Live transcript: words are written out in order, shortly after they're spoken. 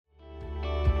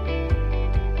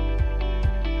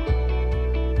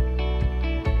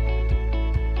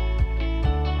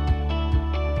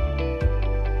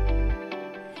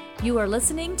You are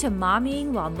listening to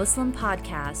Mommying While Muslim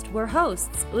podcast, where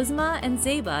hosts Uzma and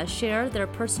Zeba share their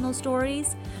personal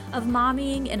stories of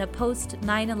mommying in a post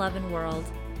 9/11 world.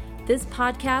 This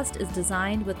podcast is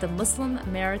designed with the Muslim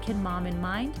American mom in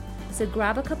mind, so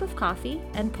grab a cup of coffee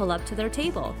and pull up to their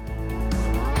table.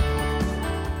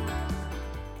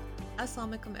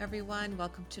 Assalamu alaikum, everyone.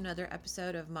 Welcome to another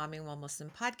episode of Mommying While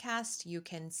Muslim podcast. You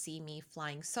can see me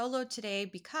flying solo today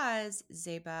because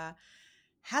Zeba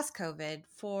has COVID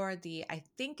for I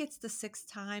think it's the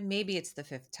 6th time, maybe it's the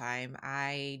 5th time.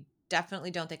 I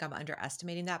definitely don't think I'm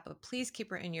underestimating that, but please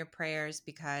keep her in your prayers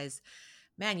because,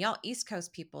 man, y'all East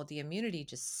Coast people, the immunity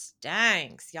just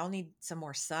stinks. Y'all need some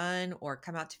more sun or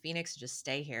come out to Phoenix and just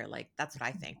stay here. Like, that's what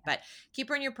I think. But keep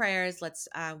her in your prayers. Let's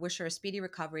wish her a speedy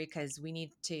recovery because we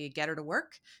need to get her to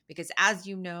work. Because as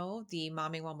you know, the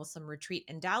Mommying While Muslim retreat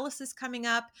in Dallas is coming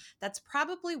up. That's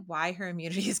probably why her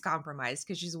immunity is compromised,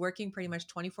 because she's working pretty much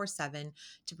 24/7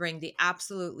 to bring the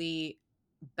absolutely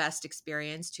best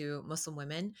experience to Muslim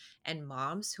women and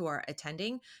moms who are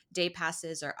attending. Day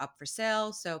passes are up for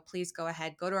sale, so please go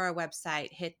ahead, go to our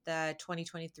website, hit the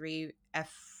 2023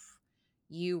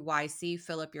 FUYC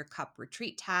Fill Up Your Cup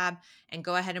Retreat tab, and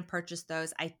go ahead and purchase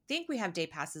those. I think we have day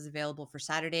passes available for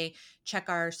Saturday. Check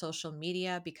our social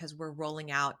media because we're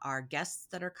rolling out our guests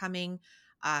that are coming.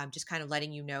 Just kind of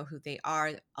letting you know who they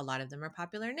are. A lot of them are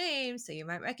popular names, so you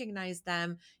might recognize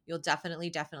them. You'll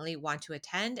definitely want to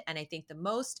attend. And I think the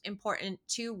most important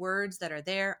 2 words that are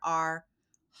there are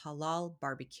halal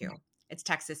barbecue. It's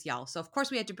Texas, y'all. So of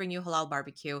course we had to bring you halal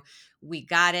barbecue. We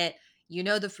got it. You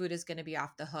know the food is going to be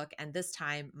off the hook. And this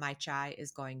time my chai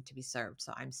is going to be served.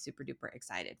 So I'm super duper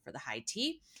excited for the high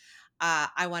tea.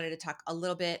 I wanted to talk a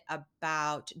little bit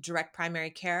about direct primary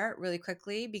care really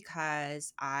quickly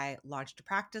because I launched a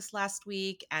practice last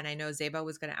week and I know Zeba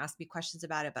was going to ask me questions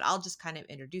about it, but I'll just kind of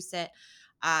introduce it.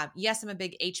 Yes, I'm a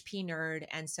big HP nerd.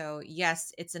 And so,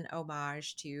 yes, it's an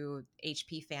homage to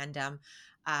HP fandom.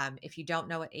 If you don't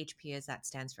know what HP is, that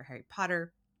stands for Harry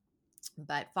Potter.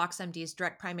 But FoxMD is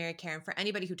direct primary care. And for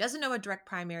anybody who doesn't know what direct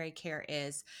primary care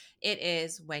is, it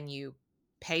is when you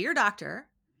pay your doctor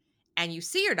and you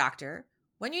see your doctor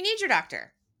when you need your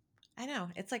doctor. I know,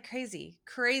 it's like crazy,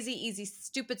 easy,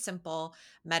 stupid, simple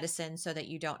medicine so that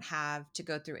you don't have to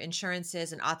go through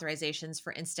insurances and authorizations.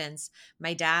 For instance,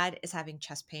 my dad is having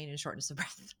chest pain and shortness of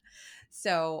breath.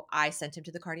 So I sent him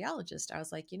to the cardiologist. I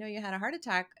was like, you had a heart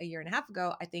attack a year and a half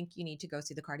ago. I think you need to go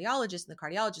see the cardiologist. And the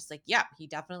cardiologist's like, yeah, he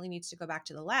definitely needs to go back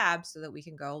to the lab so that we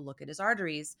can go look at his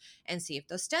arteries and see if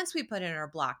those stents we put in are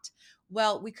blocked.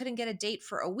 Well, we couldn't get a date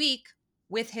for a week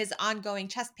with his ongoing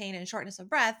chest pain and shortness of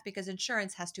breath because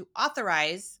insurance has to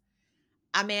authorize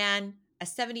a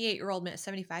 78-year-old man, a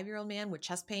 75-year-old man with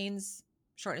chest pains,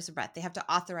 shortness of breath. They have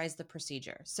to authorize the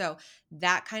procedure. So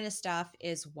that kind of stuff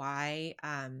is why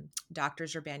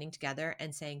doctors are banding together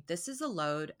and saying, this is a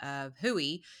load of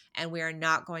hooey, and we are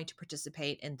not going to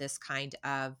participate in this kind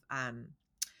of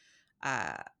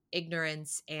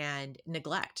ignorance and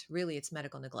neglect. Really, it's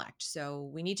medical neglect.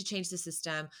 So we need to change the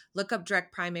system. Look up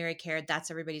direct primary care. That's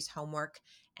everybody's homework.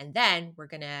 And then we're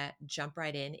going to jump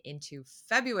right into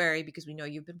February because we know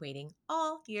you've been waiting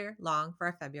all year long for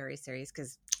our February series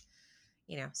because,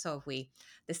 so have we.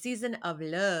 The season of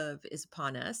love is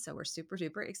upon us. So we're super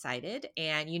duper excited.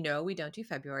 And we don't do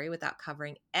February without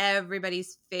covering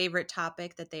everybody's favorite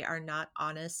topic that they are not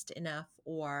honest enough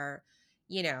or,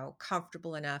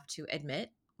 comfortable enough to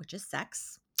admit, which is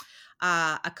sex.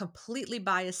 A completely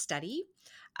biased study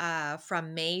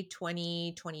from May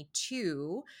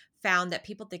 2022 found that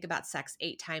people think about sex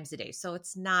 8 times a day. So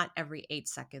it's not every 8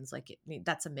 seconds.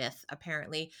 That's a myth,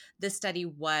 apparently. This study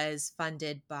was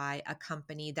funded by a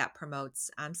company that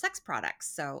promotes sex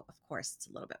products. So, of course, it's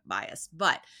a little bit biased.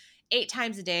 But 8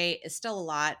 times a day is still a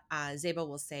lot. Zeba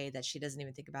will say that she doesn't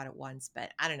even think about it once.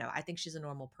 But I don't know. I think she's a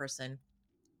normal person,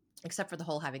 except for the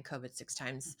whole having COVID 6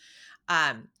 times.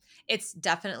 It's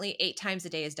definitely 8 times a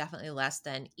day is definitely less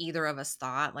than either of us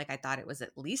thought. I thought it was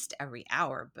at least every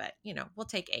hour, but we'll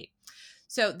take 8.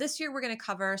 So this year we're going to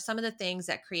cover some of the things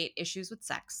that create issues with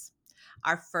sex.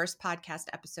 Our first podcast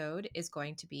episode is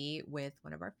going to be with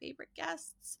one of our favorite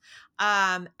guests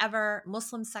ever,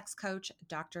 Muslim sex coach,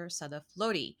 Dr. Sadaf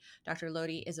Lodi. Dr.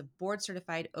 Lodi is a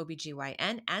board-certified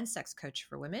OBGYN and sex coach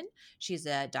for women. She's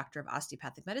a doctor of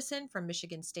osteopathic medicine from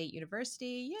Michigan State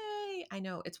University. Yay! I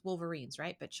know it's Wolverines,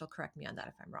 right? But she'll correct me on that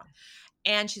if I'm wrong.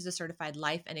 And she's a certified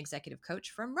life and executive coach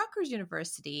from Rutgers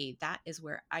University. That is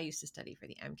where I used to study for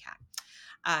the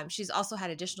MCAT. She's also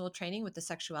had additional training with the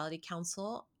Sexuality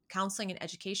Counseling and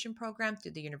Education Program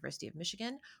through the University of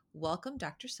Michigan. Welcome,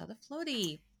 Dr. Sadaf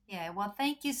Lodi. Yeah, well,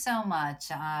 thank you so much,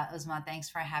 Uzma. Thanks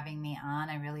for having me on.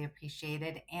 I really appreciate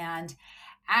it. And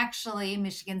actually,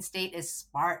 Michigan State is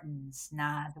Spartans,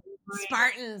 not Wolverines.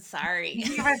 Spartans, sorry. The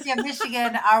University of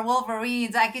Michigan are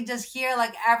Wolverines. I can just hear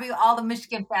like all the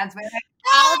Michigan fans being like,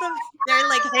 They're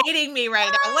like hating me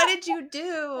right now. What did you it's,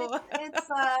 do? it's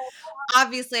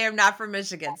Obviously, I'm not from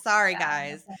Michigan. Sorry, yeah,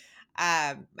 guys.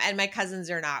 And my cousins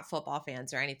are not football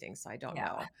fans or anything, so I don't yeah,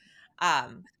 know.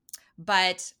 Um,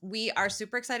 but we are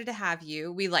super excited to have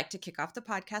you. We like to kick off the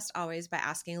podcast always by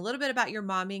asking a little bit about your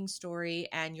momming story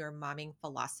and your momming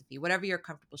philosophy, whatever you're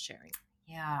comfortable sharing.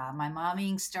 yeah. My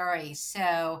momming story.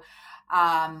 So,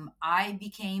 I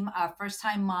became a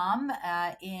first-time mom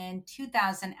in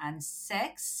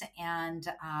 2006, and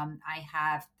I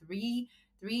have three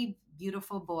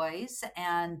beautiful boys.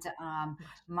 And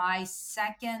my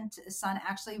second son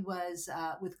actually was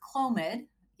with Clomid.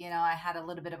 You know, I had a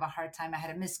little bit of a hard time. I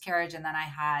had a miscarriage, and then I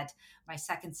had my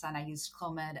second son. I used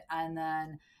Clomid, and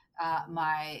then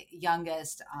my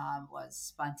youngest was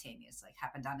spontaneous, like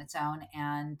happened on its own.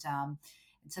 And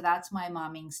so that's my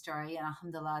momming story. And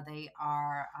alhamdulillah, they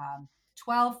are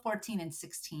 12, 14, and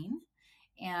 16.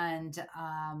 And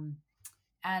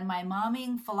and my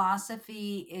momming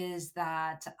philosophy is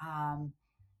that I'm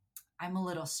a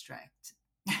little strict.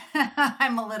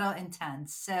 I'm a little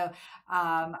intense. So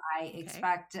I Okay.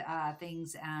 expect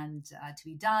things and to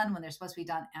be done when they're supposed to be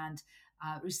done. And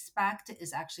respect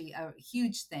is actually a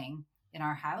huge thing in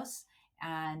our house.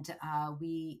 And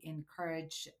we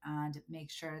encourage and make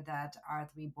sure that our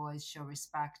three boys show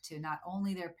respect to not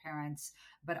only their parents,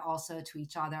 but also to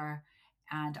each other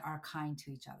and are kind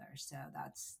to each other. So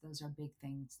those are big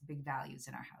things, big values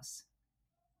in our house.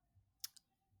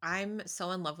 I'm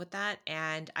so in love with that.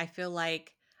 And I feel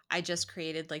like I just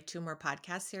created like two more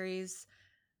podcast series,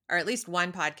 or at least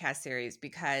one podcast series,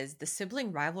 because the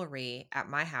sibling rivalry at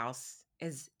my house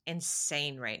is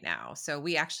insane right now. So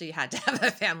we actually had to have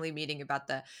a family meeting about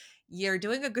you're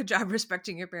doing a good job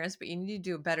respecting your parents, but you need to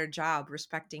do a better job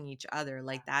respecting each other.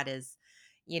 Like that is,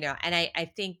 and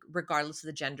I think regardless of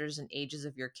the genders and ages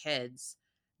of your kids,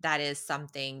 that is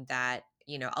something that,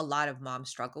 a lot of moms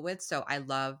struggle with. So I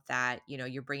love that,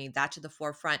 you're bringing that to the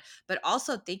forefront, but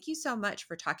also thank you so much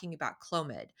for talking about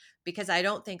Clomid, because I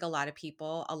don't think a lot of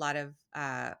people, a lot of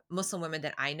Muslim women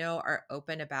that I know are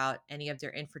open about any of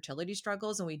their infertility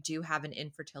struggles. And we do have an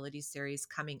infertility series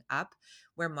coming up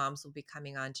where moms will be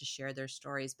coming on to share their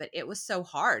stories. But it was so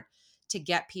hard to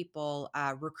get people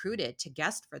recruited to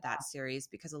guest for that series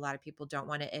because a lot of people don't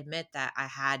want to admit that I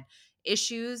had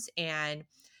issues. And,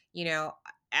 you know,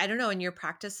 I don't know, in your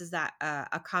practice, is that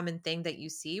a common thing that you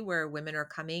see where women are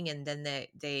coming and then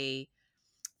they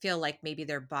feel like maybe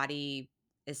their body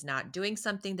is not doing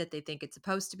something that they think it's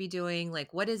supposed to be doing?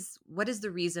 Like what is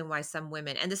the reason why some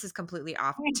women, and this is completely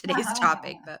off today's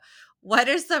topic, but what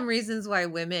are some reasons why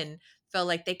women feel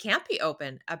like they can't be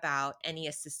open about any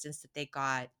assistance that they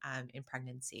got in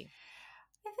pregnancy?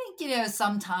 I think,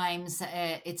 sometimes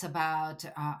it's about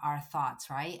our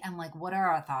thoughts, right? And like, what are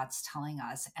our thoughts telling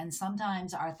us? And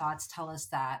sometimes our thoughts tell us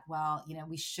that, well,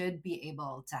 we should be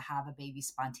able to have a baby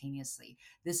spontaneously.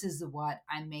 This is what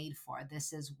I'm made for.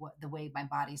 This is what the way my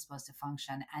body's supposed to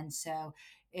function. And so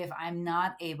if I'm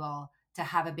not able to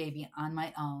have a baby on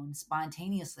my own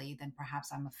spontaneously, then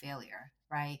perhaps I'm a failure,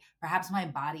 right? Perhaps my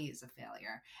body is a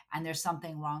failure and there's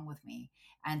something wrong with me.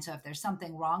 And so if there's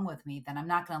something wrong with me, then I'm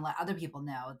not going to let other people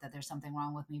know that there's something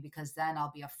wrong with me, because then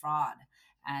I'll be a fraud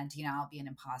and, I'll be an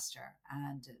imposter.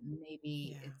 And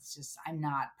maybe Yeah. it's just, I'm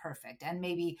not perfect. And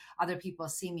maybe other people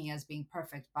see me as being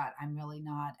perfect, but I'm really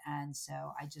not. And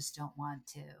so I just don't want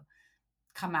to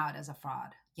come out as a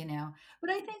fraud.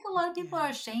 But I think a lot of people Yeah. are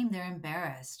ashamed, they're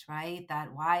embarrassed, right?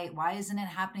 That why isn't it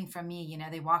happening for me?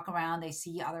 They walk around, they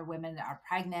see other women that are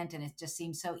pregnant and it just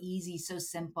seems so easy, so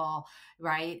simple,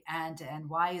 right? And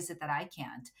why is it that I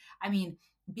can't? I mean,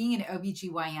 being an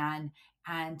OBGYN,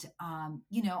 and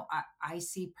I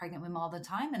see pregnant women all the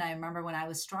time, and I remember when I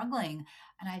was struggling,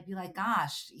 and I'd be like,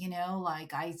 gosh,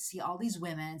 like I see all these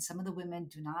women, some of the women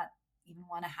do not even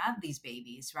want to have these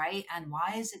babies, right? And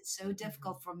why is it so Mhm.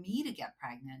 difficult for me to get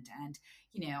pregnant? And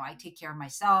I take care of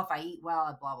myself, I eat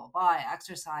well, blah blah blah, I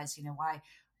exercise.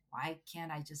 Why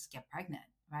can't I just get pregnant,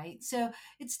 right? So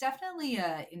it's definitely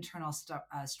a internal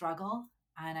struggle,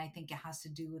 and I think it has to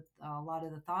do with a lot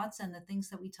of the thoughts and the things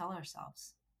that we tell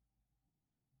ourselves.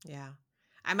 Yeah.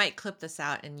 I might clip this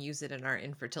out and use it in our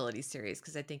infertility series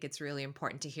because I think it's really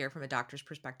important to hear from a doctor's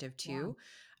perspective Yeah, too.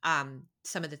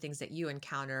 Some of the things that you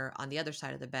encounter on the other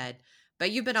side of the bed,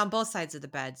 but you've been on both sides of the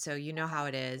bed, so you know how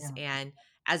it is. yeah, And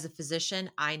as a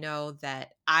physician, I know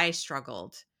that I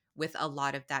struggled with a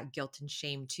lot of that guilt and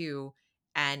shame too.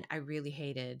 and I really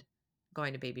hated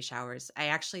going to baby showers. I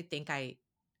actually think I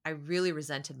really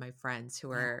resented my friends who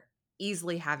Yeah. were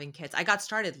easily having kids. I got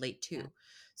started late Yeah. too.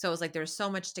 So it was like there's so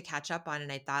much to catch up on,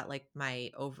 and I thought like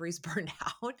my ovaries burned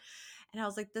out. And I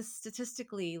was like, this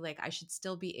statistically, like I should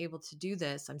still be able to do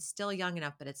this. I'm still young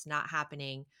enough, but it's not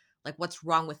happening. Like what's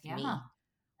wrong with Yeah. me Yeah.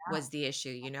 was the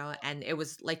issue, And it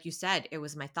was like you said, it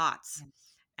was my thoughts, Yeah.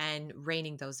 and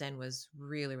reining those in was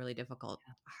really, really difficult.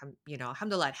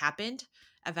 Alhamdulillah, it happened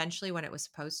eventually when it was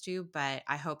supposed to, but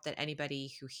I hope that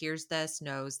anybody who hears this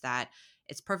knows that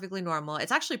it's perfectly normal.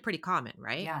 It's actually pretty common,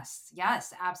 right? Yes,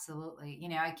 yes, absolutely.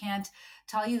 I can't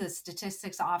tell you the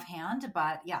statistics offhand,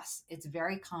 but yes, it's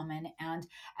very common, and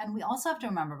we also have to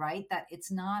remember, right, that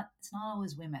it's not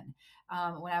always women.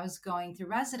 When I was going through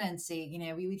residency,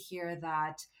 we would hear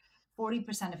that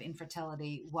 40% of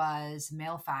infertility was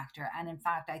male factor, and in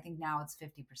fact, I think now it's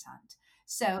 50%.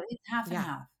 So it's half and Yeah.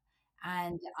 half.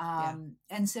 And Yeah.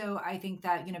 and so I think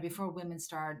that before women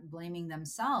start blaming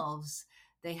themselves,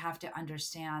 they have to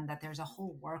understand that there's a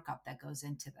whole workup that goes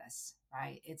into this,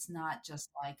 right? It's not just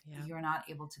like Yeah. you're not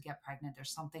able to get pregnant,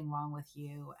 there's something wrong with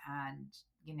you, and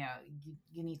you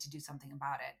need to do something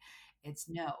about it. It's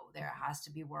no, there has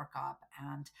to be workup.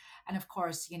 And of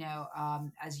course,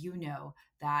 as you know,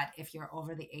 that if you're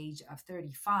over the age of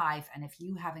 35 and if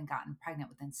you haven't gotten pregnant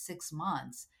within 6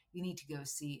 months, you need to go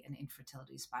see an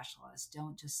infertility specialist.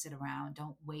 Don't just sit around,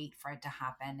 don't wait for it to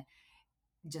happen,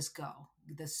 just go.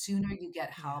 The sooner you get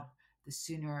Yeah. help, the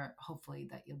sooner hopefully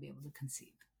that you'll be able to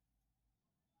conceive.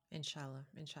 Inshallah.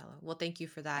 Inshallah. Well, thank you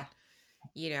for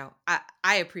Yeah. that.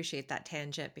 I appreciate that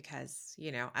tangent because,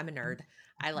 I'm a nerd.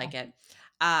 I like it.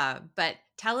 But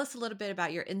tell us a little bit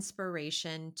about your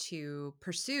inspiration to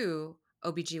pursue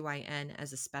OBGYN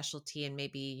as a specialty, and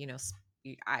maybe,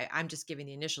 I'm just giving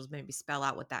the initials, maybe spell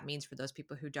out what that means for those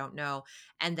people who don't know,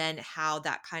 and then how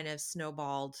that kind of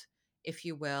snowballed, if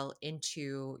you will,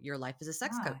 into your life as a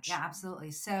sex Yeah, yeah, coach.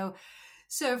 absolutely.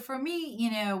 So for me,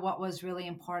 what was really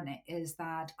important is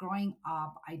that growing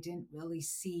up, I didn't really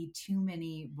see too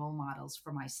many role models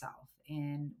for myself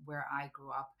in where I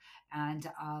grew up.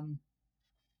 And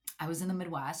I was in the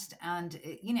Midwest, and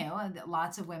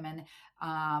lots of women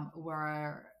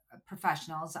were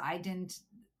professionals.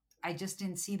 I just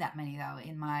didn't see that many though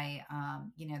in my,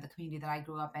 the community that I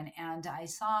grew up in. And I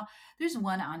saw there's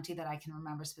one auntie that I can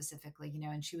remember specifically,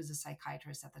 and she was a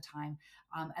psychiatrist at the time.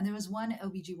 And there was one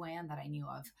OBGYN that I knew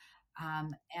of.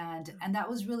 And that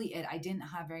was really it. I didn't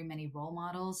have very many role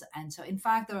models. And so in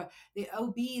fact, the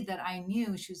OB that I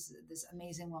knew, she was this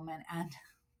amazing woman. And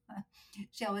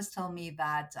she always told me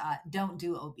that don't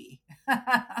do OB.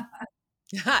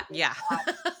 Yeah.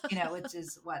 Which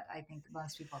is what I think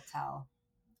most people tell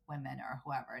women or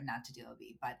whoever not to do OB.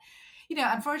 But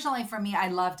unfortunately for me, I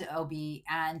loved OB,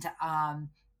 and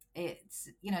it's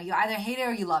you either hate it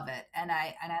or you love it, and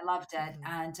I loved it. Mhm.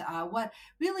 And what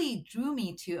really drew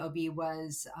me to OB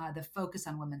was the focus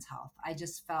on women's health. I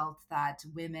just felt that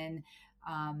women.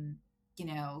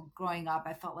 Growing up,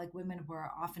 I felt like women were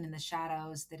often in the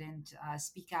shadows. They didn't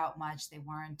speak out much. They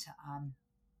weren't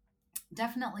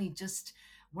definitely just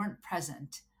weren't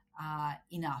present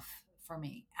enough for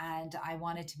me. And I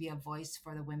wanted to be a voice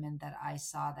for the women that I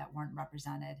saw that weren't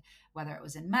represented, whether it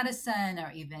was in medicine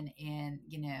or even in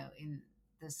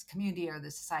this community or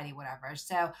the society, whatever.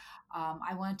 So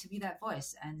I wanted to be that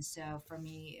voice. And so for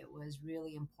me, it was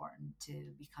really important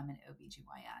to become an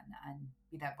OBGYN and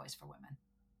be that voice for women.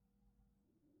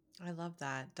 I love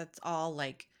that. That's all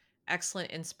like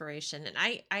excellent inspiration.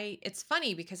 And it's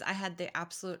funny because I had the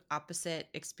absolute opposite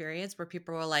experience where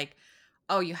people were like,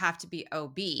 "Oh, you have to be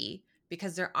OB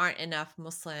because there aren't enough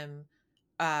Muslim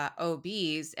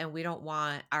OBs, and we don't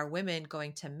want our women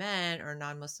going to men or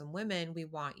non-Muslim women. We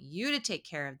want you to take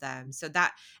care of them."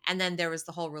 And then there was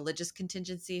the whole religious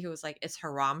contingency who was like, "It's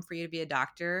haram for you to be a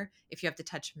doctor if you have to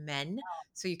touch men,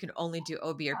 so you can only do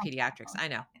OB or pediatrics." I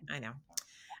know, I know.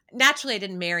 Naturally, I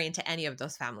didn't marry into any of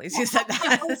those families who said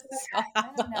that. So,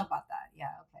 I don't know about that. Yeah.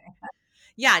 Okay.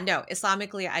 yeah, no,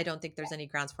 Islamically, I don't think there's any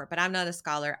grounds for it, but I'm not a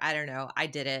scholar. I don't know. I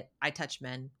did it. I touch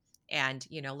men. And,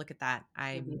 look at that. You're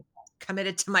I'm beautiful.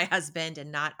 committed to my husband and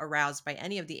not aroused by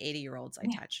any of the 80-year-olds I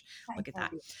Yeah. touch. I Look at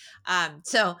love that. you.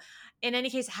 So, in any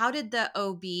case, how did the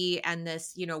OB and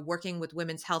this, working with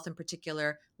women's health in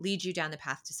particular, lead you down the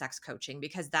path to sex coaching?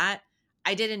 Because I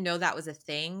didn't know that was a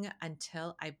thing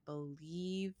until I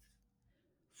believe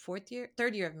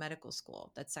third year of medical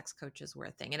school that sex coaches were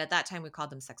a thing. And at that time we called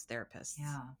them sex therapists.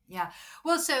 Yeah, yeah.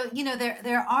 Well, so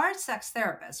there are sex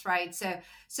therapists, right?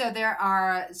 So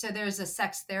there's a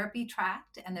sex therapy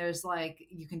tract, and there's like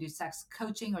you can do sex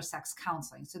coaching or sex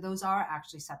counseling. So those are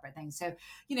actually separate things. So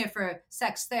for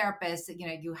sex therapists,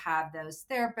 you have those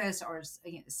therapists or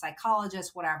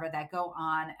psychologists, whatever, that go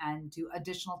on and do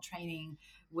additional training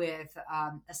with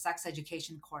a sex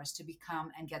education course to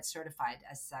become and get certified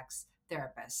as sex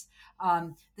therapists.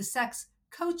 The sex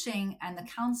coaching and the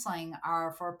counseling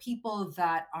are for people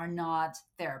that are not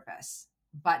therapists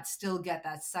but still get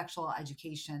that sexual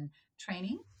education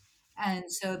training, and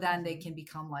so then they can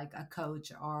become like a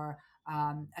coach or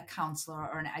a counselor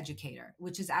or an educator,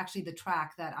 which is actually the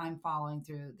track that I'm following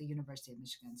through the University of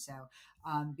Michigan. So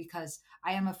because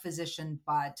I am a physician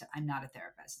but I'm not a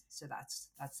therapist, so that's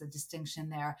the distinction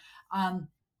there.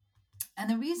 And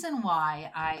the reason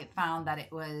why I found that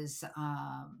it was,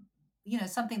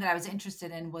 something that I was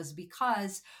interested in was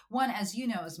because, one, as you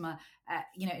know, Isma,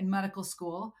 in medical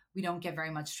school, we don't get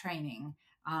very much training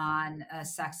on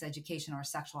sex education or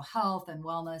sexual health and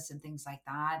wellness and things like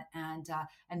that.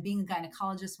 And being a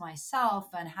gynecologist myself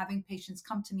and having patients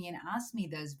come to me and ask me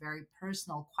those very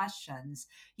personal questions,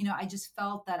 I just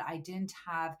felt that I didn't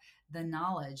have the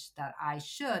knowledge that I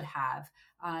should have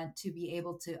to be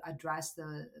able to address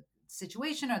the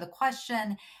situation or the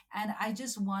question, and I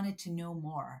just wanted to know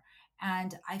more.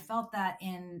 And I felt that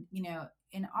in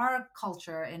our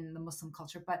culture, in the Muslim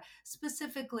culture, but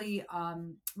specifically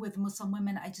with Muslim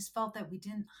women, I just felt that we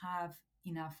didn't have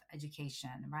enough education,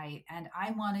 right? And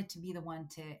I wanted to be the one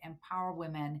to empower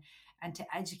women and to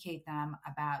educate them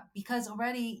about, because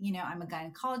already I'm a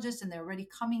gynecologist and they're already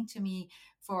coming to me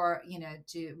for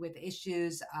with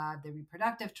issues of the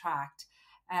reproductive tract.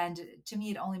 And to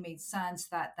me, it only made sense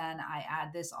that then I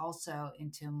add this also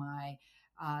into my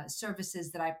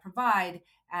services that I provide,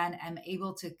 and am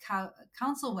able to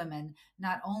counsel women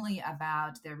not only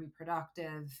about their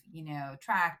reproductive,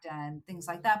 tract and things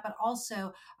like that, but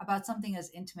also about something as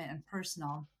intimate and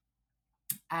personal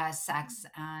as sex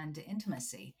and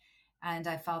intimacy. And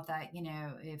I felt that,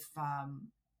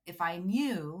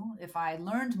 if I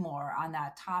learned more on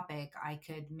that topic, I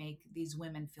could make these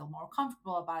women feel more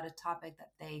comfortable about a topic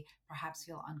that they perhaps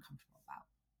feel uncomfortable about.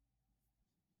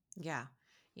 Yeah.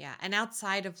 Yeah. And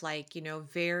outside of like,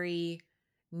 very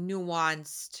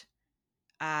nuanced,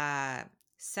 uh,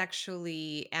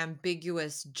 sexually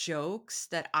ambiguous jokes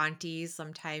that aunties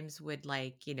sometimes would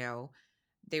like,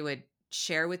 they would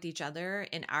share with each other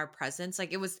in our presence.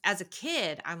 Like it was as a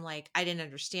kid, I'm like, I didn't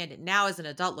understand it. Now as an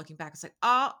adult looking back, it's like,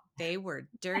 oh, they were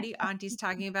dirty aunties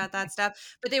talking about that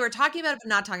stuff, but they were talking about it, but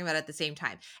not talking about it at the same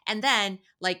time. And then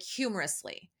like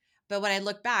humorously. But when I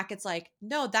look back, it's like,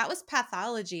 no, that was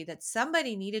pathology that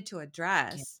somebody needed to Yeah.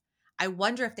 address. I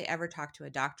wonder if they ever talked to a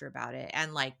doctor about it.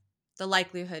 And like the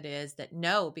likelihood is that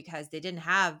no, because they didn't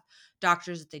have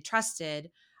doctors that they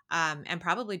trusted. And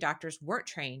probably doctors weren't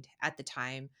trained at the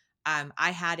time.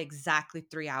 I had exactly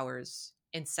 3 hours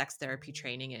in sex therapy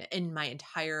training in my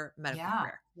entire medical Yeah.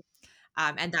 career.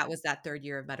 And that was that third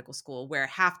year of medical school, where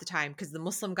half the time, because the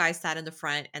Muslim guy sat in the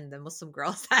front and the Muslim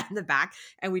girl sat in the back,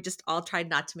 and we just all tried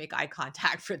not to make eye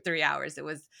contact for 3 hours. It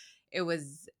was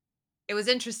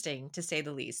interesting to say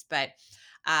the least. But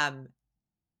um,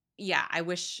 yeah, I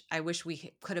wish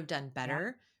we could have done Yeah.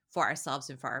 better for ourselves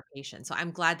and for our patients. So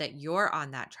I'm glad that you're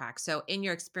on that track. So in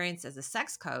your experience as a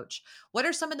sex coach, what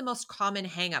are some of the most common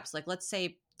hangups? Like let's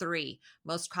say 3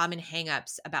 most common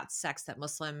hangups about sex that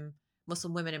Muslim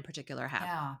women in particular have.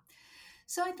 Yeah.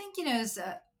 So I think, is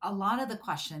a lot of the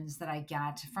questions that I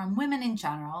get from women in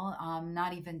general,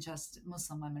 not even just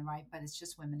Muslim women, right? But it's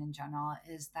just women in general,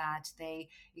 is that they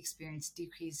experience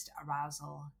decreased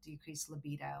arousal, decreased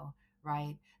libido,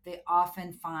 right? They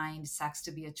often find sex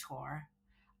to be a chore,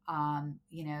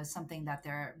 something that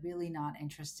they're really not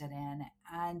interested in.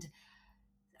 And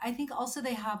I think also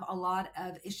they have a lot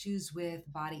of issues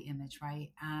with body image,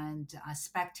 right? And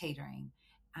spectatoring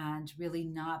and really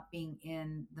not being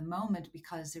in the moment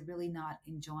because they're really not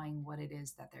enjoying what it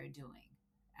is that they're doing.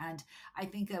 And I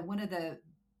think one of the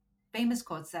famous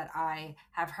quotes that I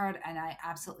have heard and I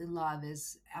absolutely love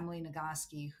is Emily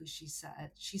Nagoski, who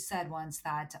she said once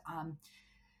that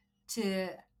to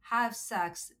have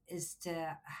sex is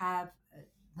to have.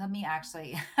 Let me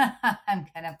actually, I'm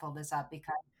gonna pull this up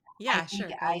because Yeah, sure.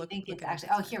 Go I look think look it's it up. actually,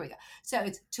 It's oh, fine. here we go. So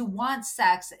it's to want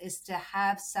sex is to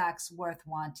have sex worth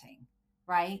wanting,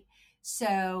 right?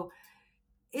 So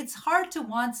it's hard to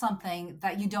want something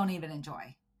that you don't even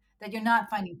enjoy, that you're not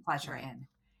finding pleasure Right. in.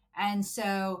 And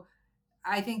so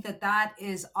I think that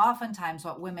is oftentimes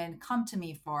what women come to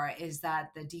me for, is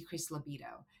that the decreased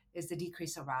libido. is the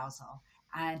decreased arousal.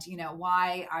 And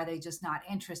why are they just not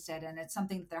interested? And it's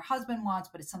something that their husband wants,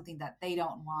 but it's something that they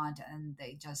don't want, and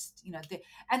they just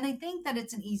and they think that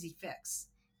it's an easy fix,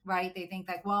 right? They think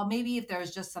like, well, maybe if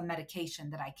there's just some medication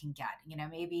that I can get,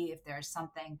 maybe if there's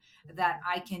something that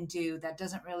I can do that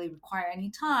doesn't really require any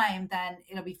time, then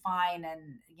it'll be fine,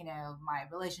 and my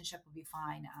relationship will be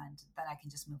fine, and then I can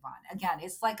just move on. Again,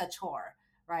 it's like a chore,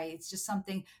 right? It's just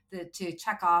something to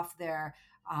check off their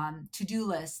to-do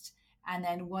list, and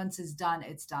then once it's done,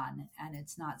 it's done, and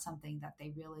it's not something that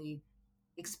they really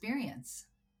experience.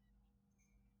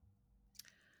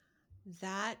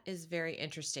 That is very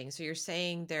interesting. So you're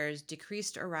saying there's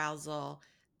decreased arousal,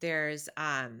 there's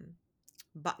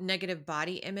negative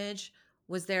body image.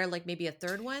 Was there like maybe a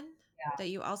third one Yeah. that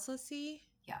you also see?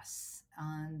 Yes.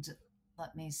 And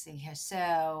let me see here.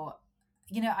 So,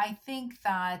 I think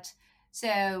that,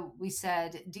 so we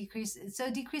said decrease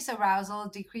arousal,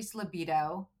 decrease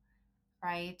libido,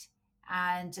 right?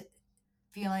 And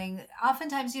feeling,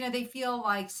 oftentimes, they feel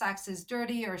like sex is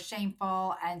dirty or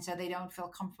shameful. And so they don't feel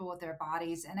comfortable with their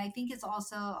bodies. And I think it's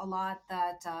also a lot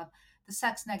that the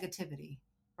sex negativity,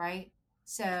 right?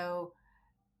 So,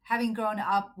 having grown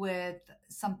up with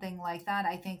something like that,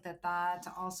 I think that that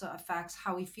also affects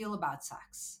how we feel about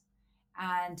sex.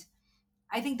 And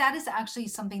I think that is actually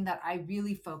something that I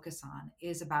really focus on,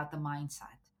 is about the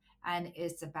mindset. And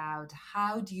it's about,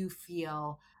 how do you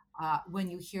feel when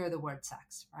you hear the word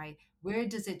sex, right? Where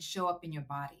does it show up in your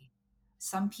body?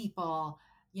 Some people,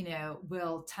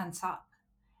 will tense up,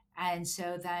 and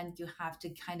so then you have to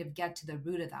kind of get to the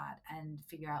root of that and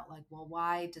figure out, like, well,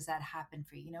 why does that happen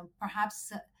for you?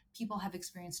 Perhaps people have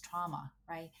experienced trauma,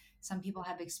 right? Some people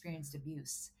have experienced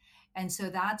abuse. And so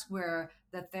that's where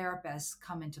the therapists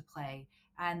come into play.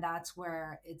 And that's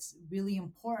where it's really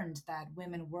important that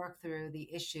women work through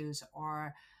the issues,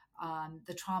 or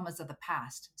the traumas of the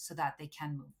past, so that they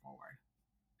can move forward.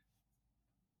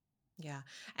 Yeah.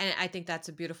 And I think that's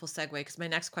a beautiful segue, because my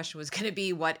next question was going to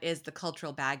be, what is the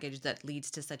cultural baggage that leads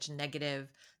to such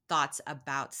negative thoughts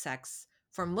about sex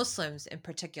for Muslims in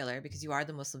particular, because you are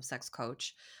the Muslim sex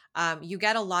coach. You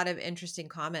get a lot of interesting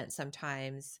comments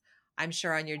sometimes, I'm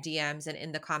sure, on your DMs and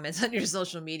in the comments on your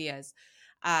social media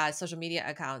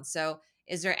accounts. So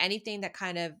is there anything that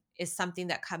kind of is something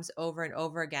that comes over and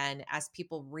over again as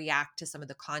people react to some of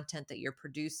the content that you're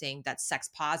producing that's sex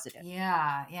positive?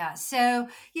 Yeah, yeah. So,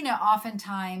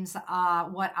 oftentimes,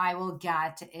 what I will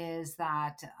get is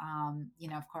that,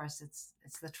 of course,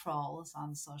 it's the trolls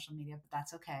on social media, but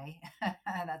that's okay.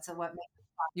 That's what makes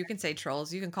You can say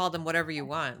trolls. You can call them whatever you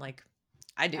want. Like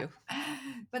I do.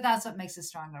 but that's what makes it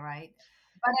stronger, right?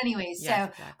 But anyway, Yes,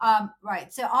 so exactly.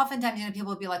 right. So oftentimes, people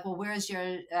will be like, "Well, where's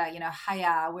your,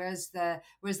 haya? Where's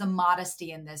the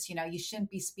modesty in this? You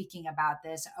shouldn't be speaking about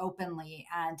this openly."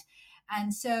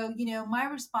 And so, my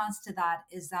response to that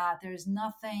is that there's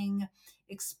nothing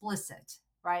explicit,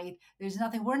 right? There's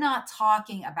nothing. We're not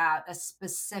talking about a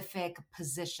specific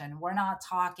position. We're not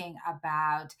talking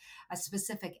about a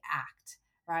specific act,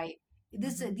 right?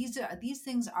 This Mm-hmm. these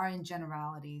things are in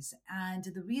generalities, and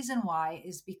the reason why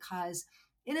is because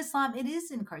in Islam it is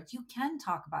encouraged. You can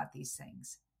talk about these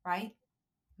things, right?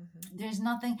 Mm-hmm. There's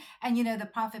nothing. And the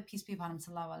Prophet, peace be upon him,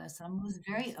 sallallahu alaihi wasallam, was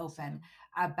very open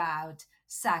about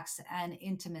sex and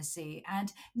intimacy,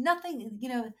 and nothing,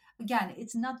 again,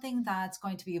 it's nothing that's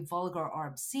going to be vulgar or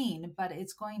obscene, but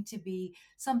it's going to be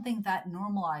something that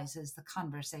normalizes the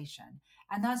conversation.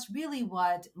 And that's really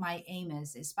what my aim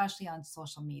is, especially on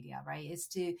social media, right? Is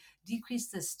to decrease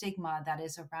the stigma that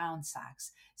is around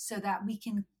sex, so that we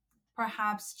can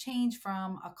perhaps change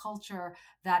from a culture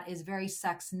that is very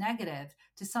sex negative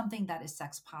to something that is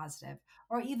sex positive,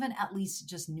 or even at least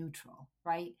just neutral,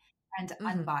 right? And Mm-hmm.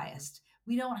 unbiased.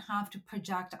 We don't have to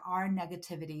project our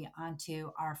negativity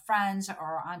onto our friends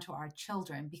or onto our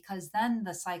children, because then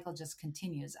the cycle just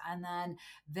continues, and then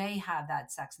they have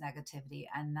that sex negativity,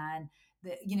 and then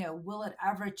will it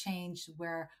ever change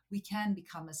where we can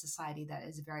become a society that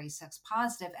is very sex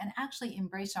positive and actually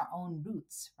embrace our own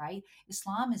roots, right?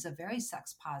 Islam is a very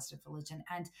sex positive religion.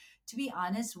 And to be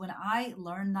honest, when I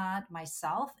learned that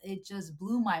myself, it just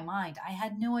blew my mind. I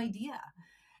had no idea.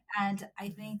 And I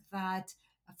Mm-hmm. think that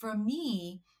for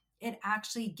me, it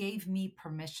actually gave me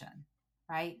permission.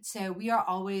 Right. So we are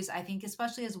always, I think,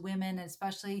 especially as women, and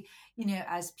especially,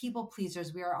 as people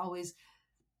pleasers, we are always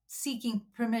seeking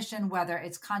permission, whether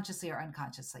it's consciously or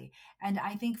unconsciously. And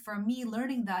I think for me,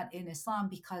 learning that in Islam,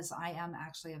 because I am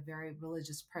actually a very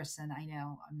religious person, I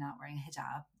know I'm not wearing a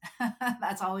hijab.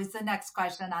 That's always the next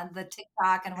question on the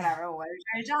TikTok and whatever. What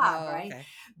is your hijab, Oh, right? okay.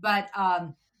 But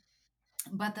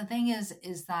But the thing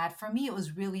is that for me, it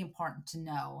was really important to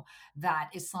know that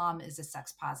Islam is a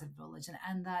sex positive religion,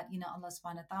 and that, Allah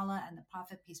subhanahu wa ta'ala and the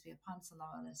Prophet, peace be upon him,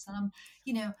 sallallahu alaihi wasallam,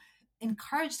 you know,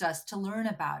 encouraged us to learn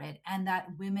about it, and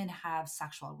that women have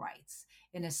sexual rights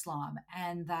in Islam,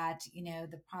 and that,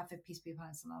 the Prophet, peace be upon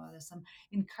him, sallallahu alaihi wasallam,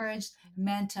 encouraged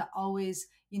men to always,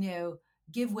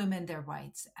 give women their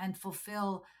rights and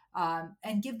fulfill,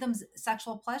 and give them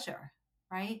sexual pleasure,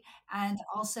 right? And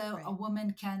also, a Right.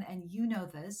 woman can, and you know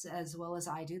this as well as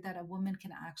I do, that a woman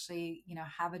can actually,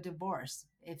 have a divorce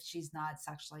if she's not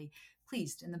sexually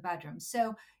pleased in the bedroom.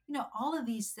 So, all of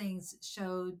these things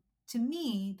showed to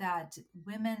me that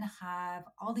women have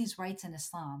all these rights in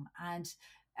Islam, and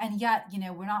yet,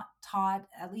 we're not taught,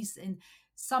 at least in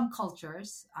some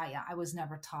cultures. I was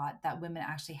never taught that women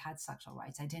actually had sexual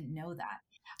rights. I didn't know that.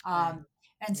 Right.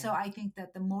 And so Yeah. I think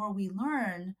that the more we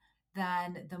learn,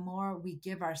 then the more we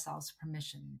give ourselves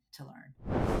permission to learn.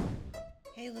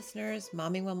 Hey, listeners,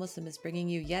 Momming While Muslim is bringing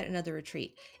you yet another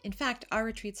retreat. In fact, our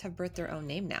retreats have birthed their own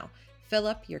name now: Fill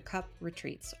Up Your Cup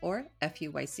Retreats, or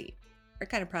FUYC. We're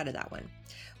kind of proud of that one.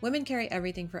 Women carry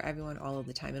everything for everyone all of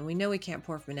the time, and we know we can't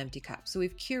pour from an empty cup. So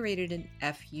we've curated an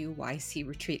FUYC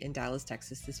retreat in Dallas,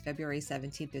 Texas this February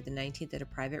 17th through the 19th at a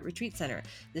private retreat center,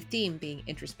 the theme being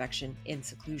introspection in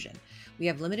seclusion. We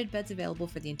have limited beds available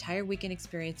for the entire weekend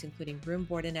experience, including room,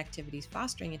 board, and activities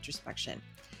fostering introspection.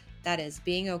 That is,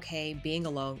 being okay being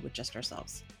alone with just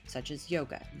ourselves, such as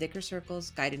yoga, dhikr circles,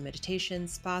 guided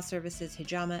meditations, spa services,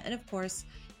 hijama, and of course,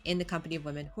 in the company of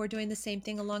women who are doing the same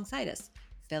thing alongside us,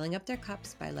 filling up their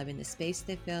cups by loving the space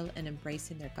they fill and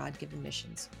embracing their God-given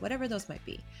missions, whatever those might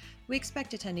be. We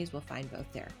expect attendees will find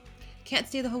both there. Can't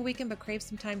stay the whole weekend but crave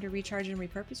some time to recharge and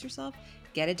repurpose yourself?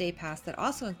 Get a day pass that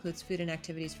also includes food and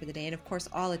activities for the day, and of course,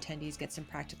 all attendees get some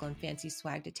practical and fancy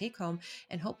swag to take home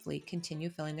and hopefully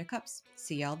continue filling their cups.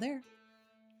 See y'all there.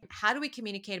 How do we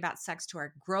communicate about sex to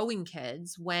our growing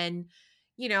kids when,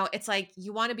 it's like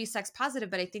you want to be sex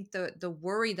positive, but I think the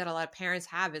worry that a lot of parents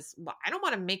have is, well, I don't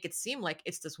want to make it seem like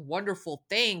it's this wonderful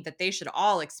thing that they should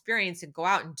all experience and go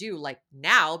out and do like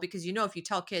now, because if you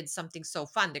tell kids something so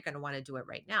fun, they're going to want to do it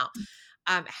right now.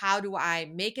 How do I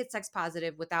make it sex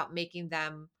positive without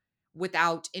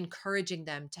encouraging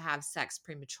them to have sex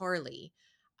prematurely?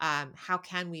 How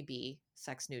can we be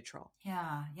sex neutral?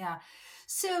 Yeah, yeah.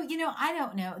 So, I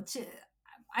don't know.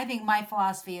 I think my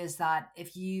philosophy is that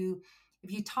if you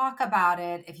talk about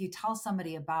it, if you tell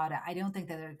somebody about it, I don't think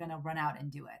that they're going to run out and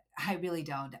do it. I really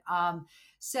don't.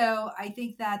 So I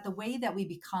think that the way that we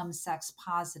become sex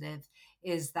positive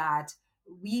is that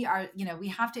we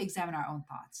have to examine our own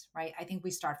thoughts, right? I think we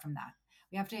start from that.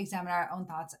 We have to examine our own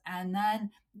thoughts, and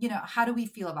then, how do we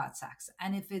feel about sex?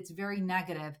 And if it's very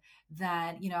negative,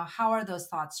 then, how are those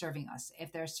thoughts serving us?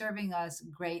 If they're serving us,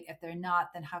 great. If they're not,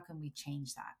 then how can we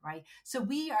change that, right? So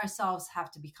we ourselves have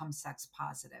to become sex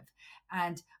positive,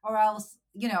 and or else,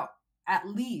 at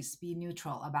least be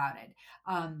neutral about it.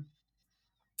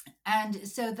 And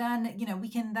so then, we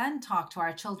can then talk to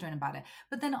our children about it.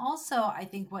 But then also, I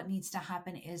think what needs to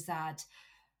happen is that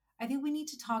I think we need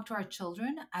to talk to our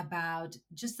children about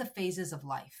just the phases of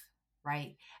life,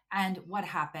 right? And what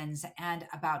happens, and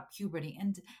about puberty,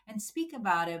 and speak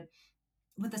about it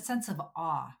with a sense of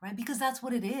awe, right? Because that's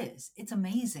what it is. It's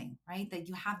amazing, right? That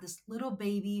you have this little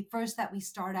baby first, that we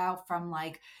start out from,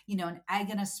 like, an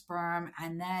egg and a sperm.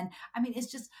 And then, I mean,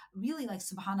 it's just really like,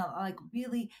 subhanAllah, like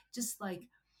really just like,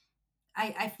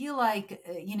 I feel like,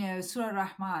 Surah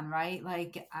Rahman, right?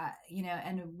 Like,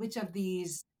 and which of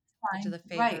these Which of signs,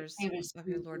 the right, favors favors of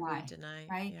do your you Lord will you deny, deny?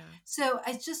 right? Yeah. So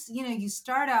it's just, you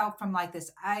start out from like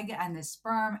this egg and this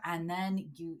sperm, and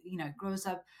then it grows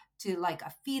up to like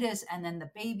a fetus, and then the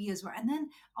baby is where, and then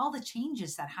all the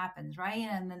changes that happens, right?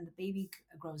 And then the baby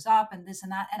grows up, and this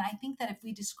and that. And I think that if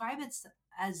we describe it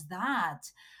as that,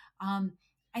 um,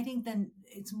 I think then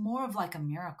it's more of like a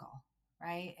miracle,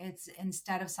 right? It's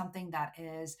instead of something that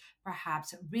is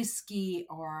perhaps risky,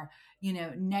 or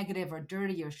negative or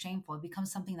dirty or shameful, it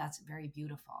becomes something that's very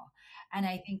beautiful. And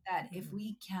I think that if Mhm.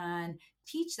 we can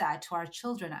teach that to our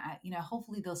children,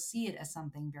 hopefully they'll see it as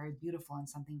something very beautiful and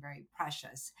something very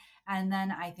precious. And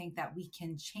then I think that we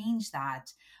can change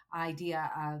that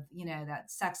idea of,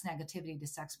 that sex negativity to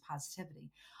sex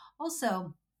positivity.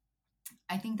 Also,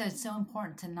 I think that it's so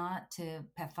important to not to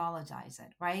pathologize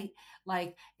it, right?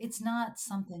 Like, it's not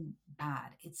something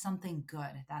bad; it's something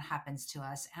good that happens to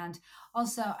us. And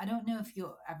also, I don't know if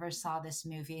you ever saw this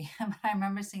movie, but I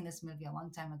remember seeing this movie a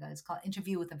long time ago. It's called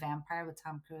Interview with a Vampire with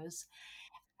Tom Cruise.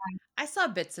 I saw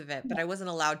bits of it, but I wasn't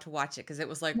allowed to watch it because it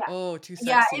was like, Yeah. oh, too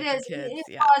Yeah, sexy it for is. kids.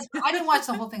 It Yeah. was. I didn't watch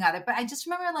the whole thing either, but I just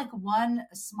remember like one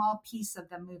small piece of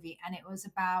the movie, and it was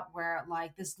about where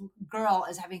like this girl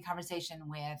is having a conversation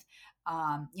with,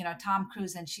 Tom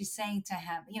Cruise, and she's saying to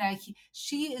him,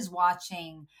 she is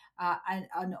watching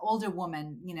an older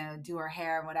woman, do her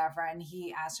hair and whatever, and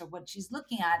he asks her what she's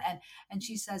looking at, and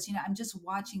she says, I'm just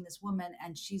watching this woman,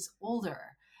 and she's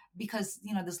older because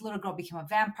this little girl became a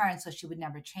vampire, and so she would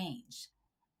never change.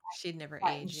 She'd never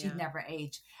Right, and age. she'd Yeah. never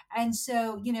age. And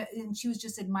so, and she was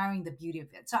just admiring the beauty of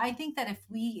it. So I think that if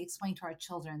we explain to our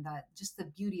children that just the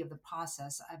beauty of the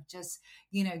process of just,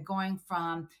 going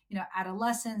from,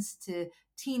 adolescence to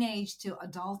teenage to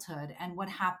adulthood and what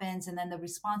happens, and then the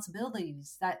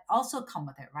responsibilities that also come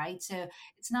with it, right? So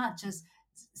it's not just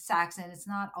sex, and it's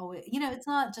not always, it's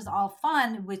not just all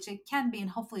fun, which it can be, and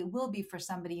hopefully it will be for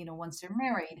somebody, once they're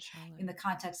married. In Inshallah. the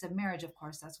context of marriage, of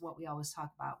course, that's what we always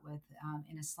talk about with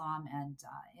in Islam and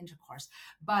intercourse.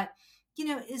 But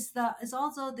is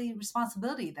also the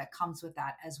responsibility that comes with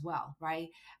that as well, right?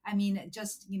 I mean,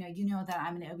 just that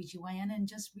I'm an OBGYN, and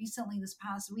just recently this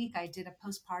past week I did a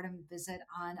postpartum visit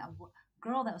on a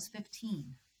girl that was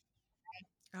 15.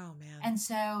 Oh, man. And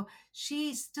so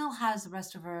she still has the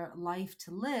rest of her life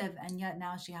to live, and yet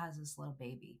now she has this little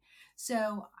baby.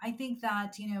 So I think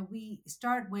that, we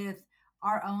start with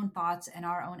our own thoughts and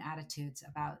our own attitudes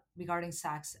about regarding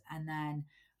sex, and then,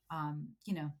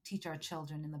 teach our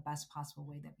children in the best possible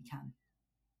way that we can.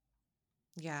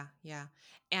 Yeah, yeah.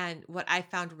 And what I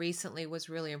found recently was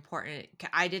really important.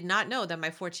 I did not know that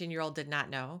my 14-year-old did not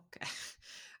know.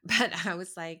 But I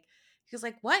was like, he was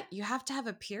like, "What? You have to have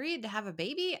a period to have a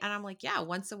baby?" And I'm like, "Yeah,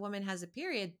 once a woman has a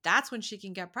period, that's when she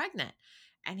can get pregnant."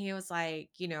 And he was like,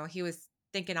 he was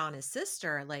thinking on his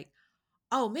sister, like,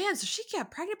 "Oh man, so she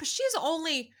got pregnant, but she's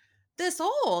only this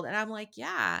old." And I'm like,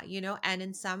 "Yeah, and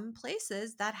in some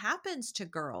places that happens to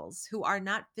girls who are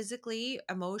not physically,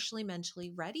 emotionally, mentally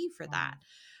ready for that."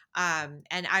 Right.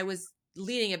 And I was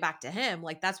leading it back to him,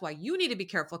 like, that's why you need to be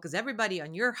careful, because everybody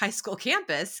on your high school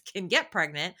campus can get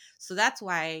pregnant. So that's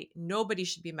why nobody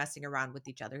should be messing around with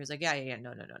each other. He's like, yeah, yeah, yeah,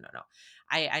 no, no, no, no, no.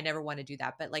 I never want to do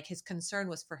that. But like his concern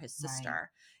was for his Right.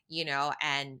 sister,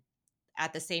 and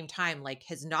at the same time, like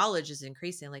his knowledge is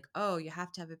increasing, like, oh, you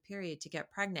have to have a period to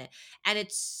get pregnant. And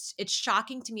it's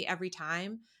shocking to me every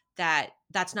time that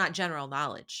that's not general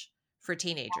knowledge for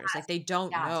teenagers. Like they don't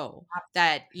Yes. know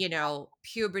that, Absolutely.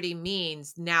 puberty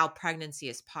means now pregnancy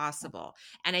is possible.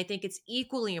 And I think it's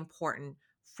equally important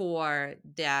for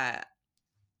the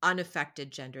unaffected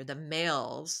gender, the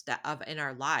males that of in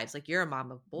our lives, like you're a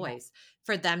mom of Yeah. boys,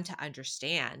 for them to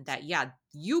understand that, yeah,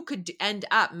 you could end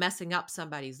up messing up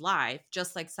somebody's life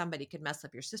just like somebody could mess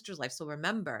up your sister's life. So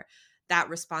remember that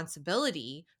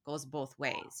responsibility goes both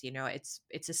ways.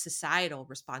 It's a societal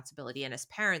responsibility, and as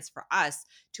parents, for us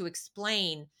to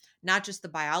explain not just the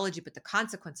biology but the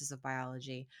consequences of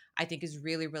biology, I think is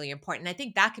really, really important. And I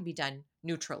think that can be done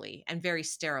neutrally and very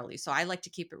sterilely. So I like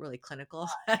to keep it really clinical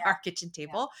at our kitchen Yeah.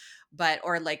 table. But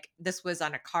or like this was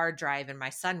on a car drive, and my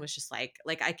son was just like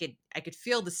I could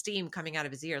feel the steam coming out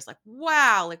of his ears, like,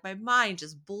 wow, like my mind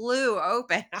just blew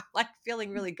open. I'm like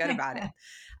feeling really good about it.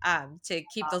 To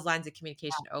keep those lines of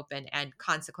communication open, and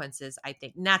consequences, I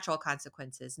think natural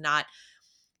consequences, not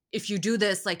if you do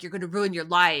this, like you're going to ruin your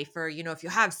life, or if you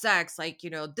have sex, like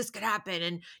this could happen,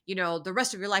 and the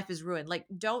rest of your life is ruined. Like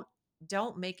don't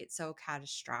make it so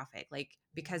catastrophic, like,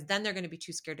 because then they're going to be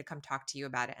too scared to come talk to you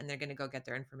about it, and they're going to go get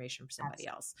their information from somebody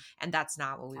Absolutely. else, and that's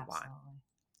not what we want. Absolutely.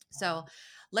 So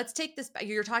let's take this back.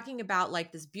 You're talking about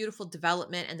like this beautiful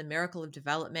development and the miracle of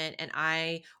development. And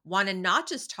I want to not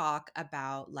just talk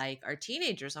about like our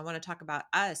teenagers. I want to talk about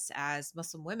us as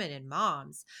Muslim women and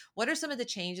moms. What are some of the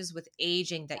changes with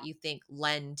aging that you think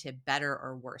lend to better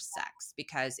or worse sex?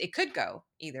 Because it could go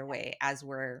either way as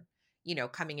we're,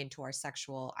 coming into our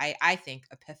sexual, I think,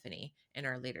 epiphany in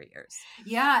our later years.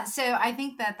 Yeah, so I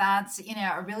think that that's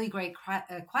a really great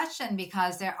question,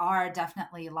 because there are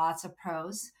definitely lots of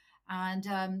pros and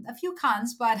a few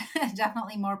cons, but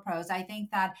definitely more pros. I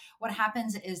think that what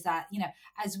happens is that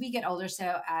as we get older,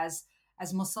 so as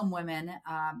Muslim women,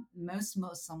 most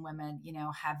Muslim women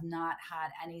have not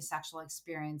had any sexual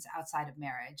experience outside of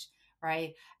marriage.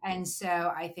 Right. And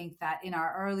so I think that in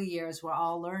our early years, we're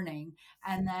all learning.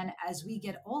 And then as we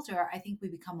get older, I think we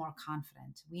become more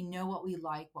confident. We know what we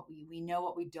like, we know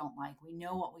what we don't like, we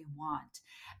know what we want.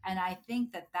 And I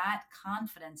think that that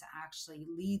confidence actually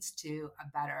leads to a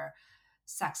better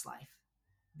sex life,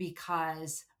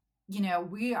 because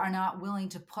we are not willing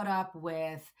to put up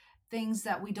with things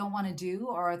that we don't want to do,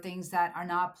 or things that are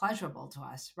not pleasurable to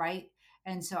us, right?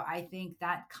 And so I think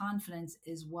that confidence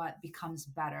is what becomes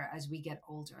better as we get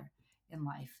older in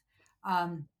life.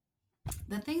 Um,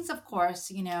 the things, of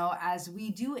course, as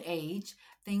we do age,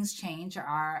 things change,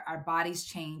 our bodies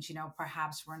change.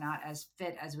 Perhaps we're not as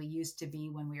fit as we used to be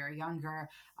when we were younger.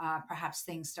 Perhaps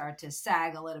things start to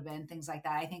sag a little bit and things like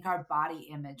that. I think our body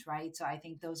image, right? So I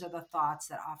think those are the thoughts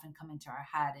that often come into our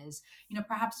head is,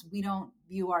 perhaps we don't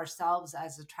view ourselves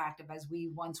as attractive as we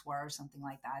once were, or something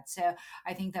like that. So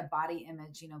I think that body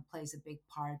image, plays a big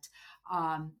part.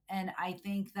 And I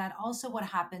think that also what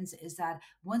happens is that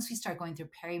once we start going through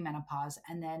perimenopause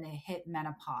and then it hit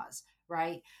menopause,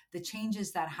 right? The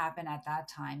changes that happen at that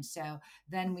time. So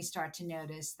then we start to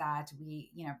notice that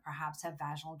we, perhaps have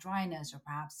vaginal dryness, or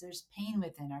perhaps there's pain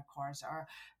within our course, or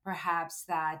perhaps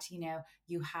that,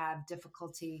 you have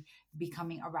difficulty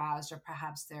becoming aroused, or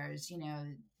perhaps there's,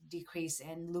 decrease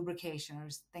in lubrication or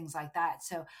things like that.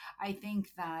 So I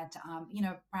think that,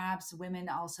 perhaps women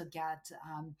also get,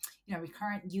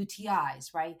 recurrent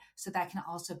UTIs, right? So that can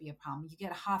also be a problem. You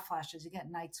get hot flashes, you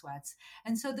get night sweats.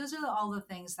 And so those are all the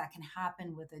things that can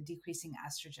happen with a decreasing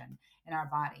estrogen in our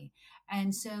body.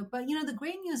 And so, but the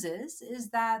great news is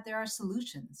that there are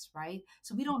solutions, right?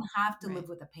 So we don't have to Right. live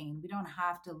with the pain. We don't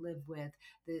have to live with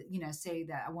the, say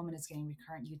that a woman is getting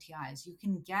recurrent UTIs. You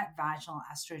can get vaginal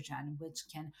estrogen, which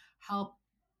can help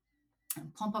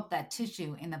plump up that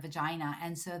tissue in the vagina,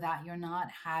 and so that you're not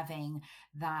having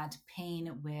that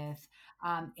pain with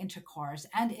intercourse.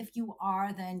 And if you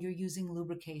are, then you're using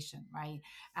lubrication, right?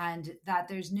 And that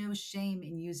there's no shame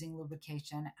in using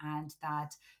lubrication, and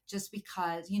that just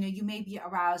because you may be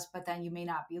aroused but then you may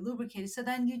not be lubricated, so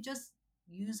then you just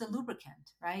use a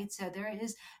lubricant, right? So there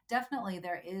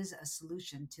is a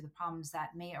solution to the problems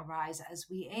that may arise as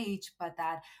we age, but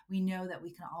that we know that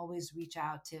we can always reach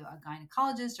out to a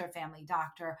gynecologist or a family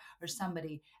doctor or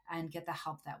somebody and get the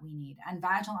help that we need. And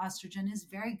vaginal estrogen is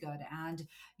very good. And,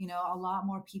 a lot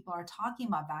more people are talking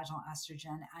about vaginal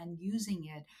estrogen and using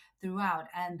it throughout.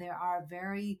 And there are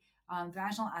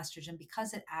vaginal estrogen,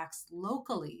 because it acts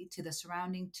locally to the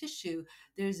surrounding tissue,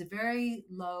 there's a very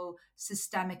low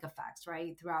systemic effects,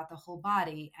 right, throughout the whole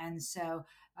body. And so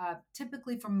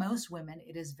typically for most women,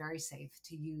 it is very safe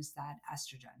to use that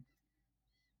estrogen.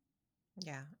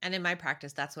 Yeah. And in my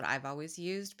practice, that's what I've always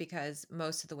used because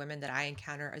most of the women that I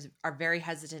encounter are very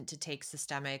hesitant to take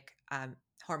systemic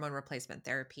hormone replacement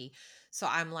therapy. So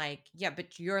I'm like, yeah,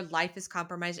 but your life is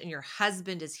compromised and your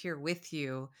husband is here with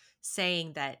you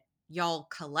saying that y'all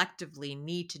collectively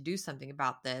need to do something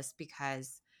about this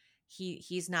because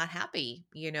he's not happy,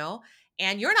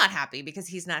 and you're not happy because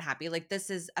he's not happy. Like this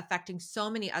is affecting so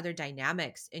many other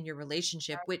dynamics in your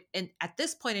relationship with, and at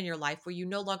this point in your life where you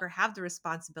no longer have the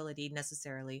responsibility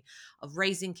necessarily of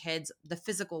raising kids, the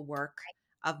physical work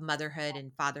of motherhood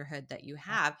and fatherhood that you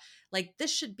have, like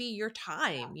this should be your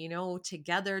time,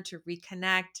 together to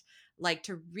reconnect, like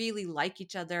to really like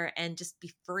each other and just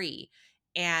be free.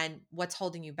 And what's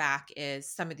holding you back is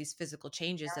some of these physical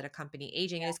changes that accompany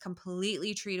aging, and it's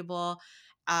completely treatable.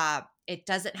 It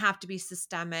doesn't have to be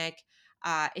systemic.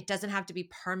 It doesn't have to be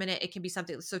permanent. It can be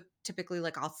something. So typically,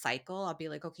 like I'll cycle. I'll be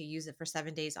like, okay, use it for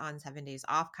 7 days on, 7 days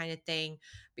off, kind of thing.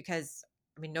 Because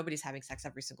I mean, nobody's having sex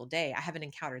every single day. I haven't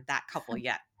encountered that couple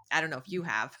yet. I don't know if you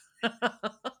have.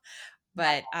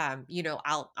 But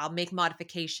I'll make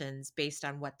modifications based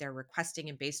on what they're requesting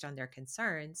and based on their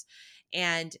concerns.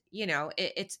 And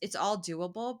it's all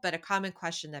doable, but a common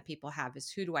question that people have is,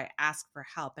 who do I ask for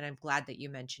help? And I'm glad that you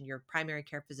mentioned your primary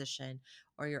care physician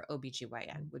or your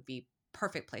OBGYN would be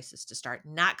perfect places to start.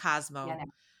 Not Yeah, Cosmo,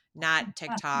 not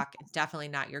TikTok, definitely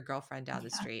not your girlfriend down the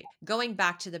yeah. street. Going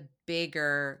back to the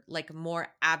bigger, like more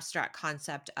abstract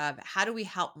concept of how do we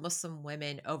help Muslim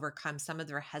women overcome some of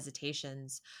their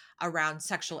hesitations around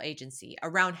sexual agency,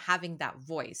 around having that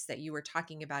voice that you were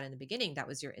talking about in the beginning, that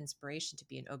was your inspiration to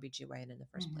be an OBGYN in the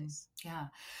first Mhm. place. Yeah.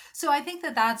 So I think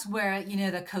that that's where,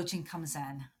 the coaching comes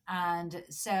in. And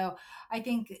so I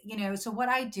think, so what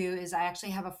I do is I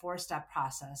actually have a 4-step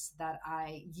process that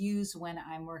I use when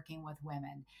I'm working with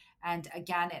women. And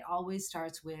again, it always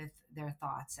starts with their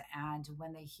thoughts. And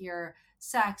when they hear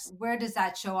sex, where does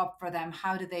that show up for them?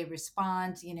 How do they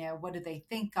respond? What do they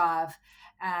think of?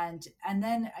 And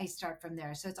then I start from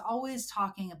there. So it's always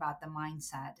talking about the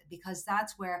mindset, because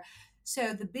that's where,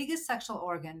 so the biggest sexual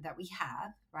organ that we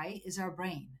have, right, is our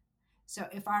brain. So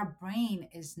if our brain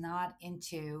is not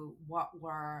into what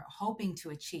we're hoping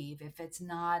to achieve, if it's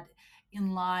not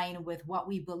in line with what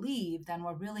we believe, then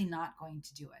we're really not going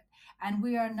to do it. And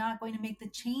we are not going to make the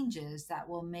changes that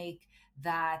will make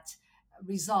that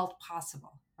result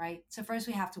possible, right? So first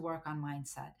we have to work on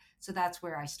mindset. So that's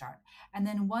where I start. And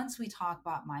then once we talk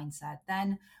about mindset,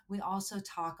 then we also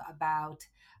talk about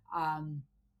um,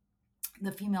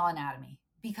 the female anatomy,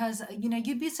 because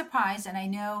you'd be surprised, and I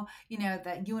know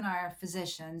that you and I are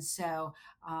physicians, so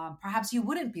perhaps you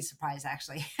wouldn't be surprised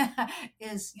actually.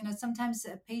 Is sometimes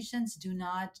patients do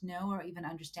not know or even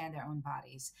understand their own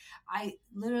bodies. I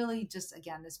literally just,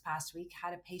 again, this past week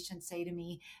had a patient say to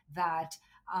me that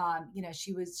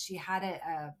she had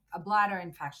a bladder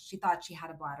infection. She thought she had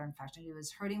a bladder infection. It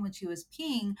was hurting when she was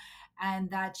peeing,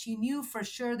 and that she knew for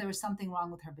sure there was something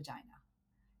wrong with her vagina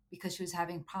because she was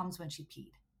having problems when she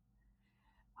peed.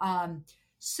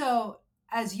 So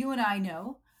as you and I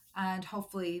know, and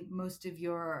hopefully most of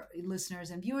your listeners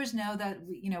and viewers know, that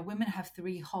women have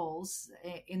 3 holes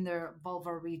in their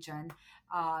vulvar region.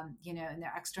 In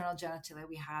their external genitalia,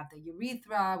 we have the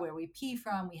urethra where we pee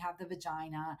from. We have the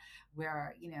vagina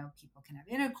where people can have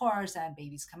intercourse and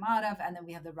babies come out of, and then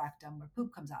we have the rectum where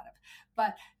poop comes out of.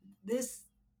 But this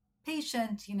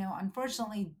patient,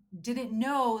 unfortunately didn't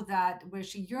know that where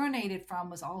she urinated from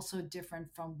was also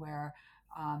different from where,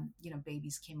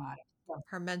 babies came out of.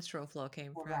 Her menstrual flow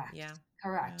came from. Correct. Yeah.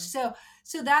 Correct. Yeah.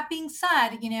 So that being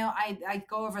said, I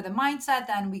go over the mindset,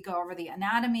 then we go over the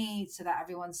anatomy so that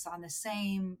everyone's on the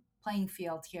same playing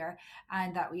field here,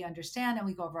 and that we understand, and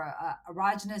we go over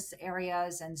erogenous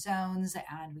areas and zones,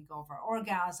 and we go over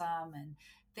orgasm and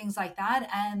things like that.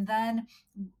 And then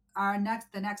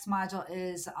the next module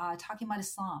is talking about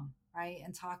Islam, right?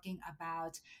 And talking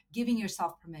about giving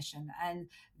yourself permission and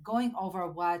going over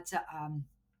what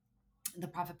the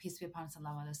Prophet, peace be upon him,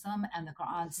 and the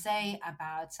Quran say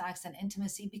about sex and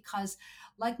intimacy, because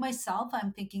like myself,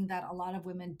 I'm thinking that a lot of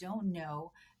women don't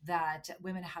know that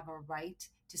women have a right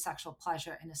to sexual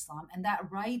pleasure in Islam. And that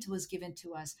right was given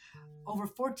to us over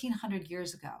 1400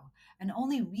 years ago. And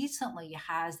only recently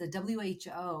has the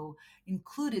WHO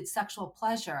included sexual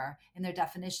pleasure in their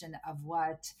definition of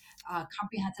what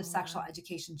comprehensive sexual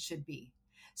education should be.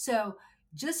 So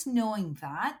just knowing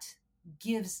that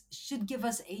should give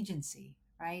us agency,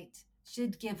 right?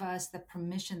 Should give us the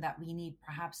permission that we need,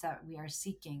 perhaps that we are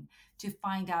seeking, to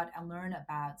find out and learn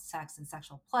about sex and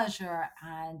sexual pleasure,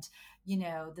 and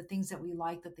the things that we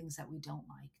like, the things that we don't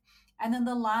like. And then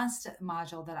the last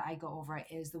module that I go over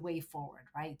is the way forward,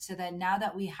 right? So that now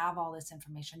that we have all this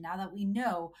information, now that we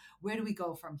know, where do we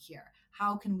go from here?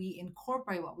 How can we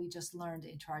incorporate what we just learned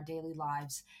into our daily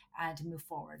lives and move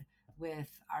forward with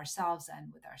ourselves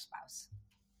and with our spouse?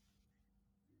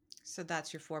 So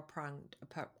that's your 4-pronged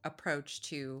approach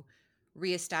to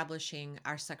reestablishing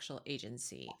our sexual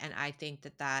agency. And I think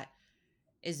that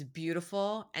is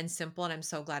beautiful and simple. And I'm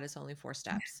so glad it's only 4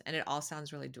 steps, and it all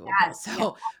sounds really doable. Yes,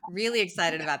 So really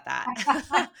excited about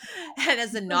that. And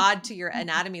as a nod to your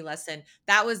anatomy lesson,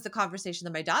 that was the conversation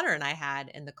that my daughter and I had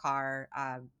in the car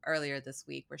earlier this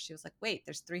week, where she was like, wait,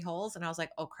 there's 3 holes. And I was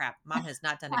like, oh crap, mom has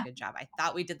not done a good job. I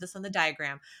thought we did this on the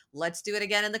diagram. Let's do it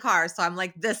again in the car. So I'm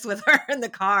like this with her in the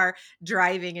car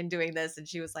driving and doing this. And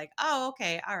she was like, oh,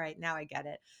 okay. All right. Now I get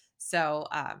it. So,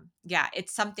 yeah,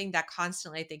 it's something that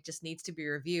constantly, I think, just needs to be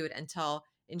reviewed until,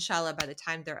 inshallah, by the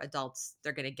time they're adults,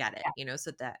 they're going to get it,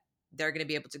 so that they're going to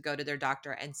be able to go to their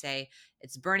doctor and say,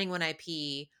 it's burning when I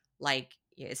pee. Like,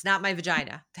 it's not my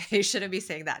vagina. They shouldn't be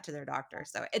saying that to their doctor.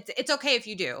 So it's okay if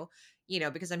you do,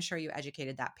 because I'm sure you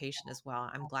educated that patient as well.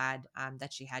 I'm glad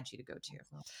that she had you to go to.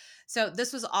 So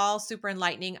this was all super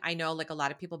enlightening. I know like a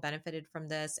lot of people benefited from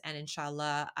this, and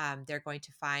inshallah, they're going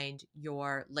to find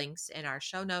your links in our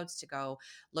show notes to go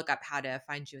look up how to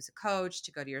find you as a coach,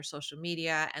 to go to your social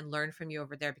media and learn from you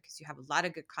over there, because you have a lot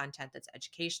of good content that's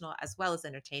educational as well as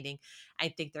entertaining. I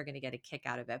think they're going to get a kick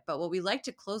out of it. But what we like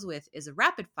to close with is a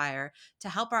rapid fire to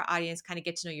help our audience kind of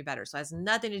get to know you better. So it has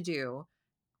nothing to do,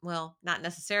 well, not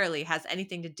necessarily has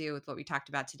anything to do with what we talked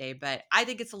about today, but I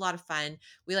think it's a lot of fun.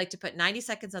 We like to put 90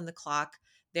 seconds on the clock.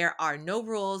 There are no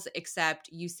rules except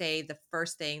you say the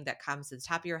first thing that comes to the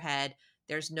top of your head.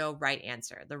 There's no right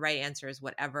answer. The right answer is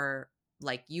whatever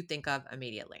like you think of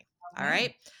immediately. Okay. All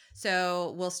right.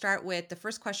 So we'll start with the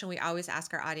first question we always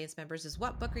ask our audience members is,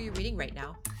 what book are you reading right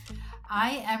now?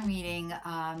 I am reading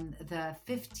the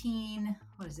 14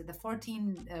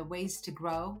 Ways to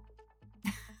Grow.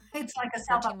 It's like a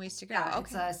 14 Ways to Grow. Yeah, okay.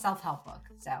 It's a self-help book.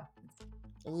 So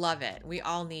love it. We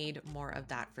all need more of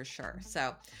that for sure.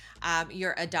 So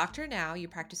you're a doctor now, you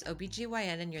practice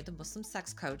OBGYN, and you're the Muslim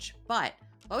sex coach. But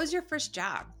what was your first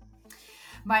job?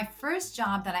 My first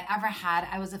job that I ever had,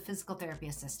 I was a physical therapy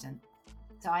assistant.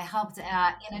 So I helped in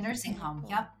a nursing home.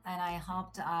 Yep. And I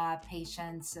helped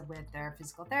patients with their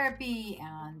physical therapy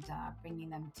and bringing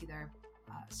them to their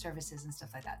services and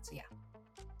stuff like that. So yeah.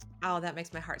 Oh, that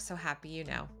makes my heart so happy.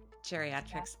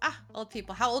 Geriatrics. Old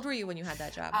people. How old were you when you had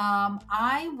that job?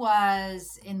 I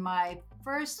was in my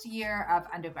first year of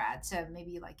undergrad, so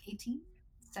maybe like 18,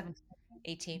 17.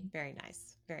 18. Very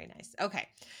nice. Very nice. Okay.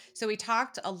 So we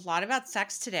talked a lot about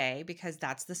sex today because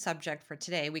that's the subject for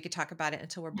today. We could talk about it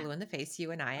until we're blue in the face,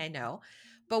 you and I know.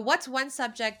 But what's one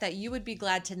subject that you would be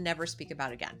glad to never speak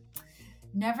about again?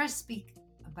 Never speak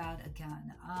about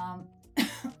again.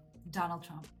 Donald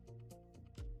Trump.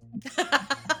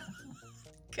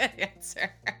 Good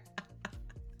answer.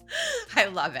 I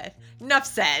love it. Enough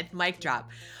said. Mic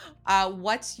drop.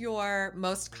 What's your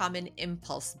most common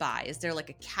impulse buy? Is there like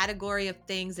a category of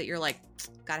things that you're like,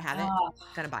 gotta have it,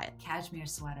 gotta buy it? Cashmere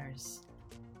sweaters.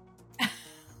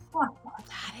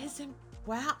 That isn't,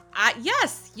 well,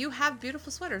 yes, you have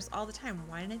beautiful sweaters all the time.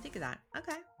 Why didn't I think of that?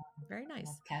 Okay. Very nice.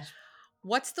 Cashmere.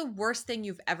 What's the worst thing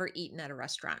you've ever eaten at a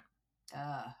restaurant?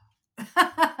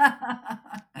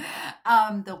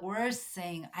 The worst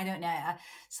thing, I don't know.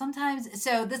 Sometimes,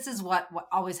 so this is what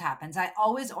always happens. I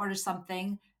always order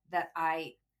something that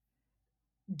I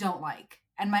don't like.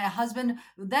 And my husband,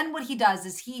 then what he does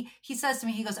is he says to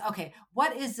me, he goes, okay,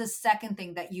 what is the second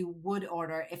thing that you would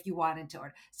order if you wanted to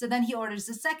order? So then he orders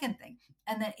the second thing.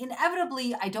 And then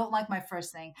inevitably, I don't like my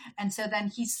first thing. And so then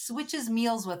he switches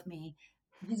meals with me.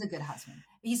 He's a good husband.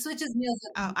 He switches meals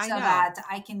with me so that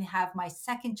I can have my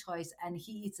second choice, and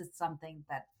he eats something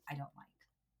that I don't like.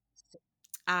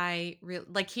 I really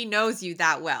like, he knows you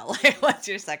that well. What's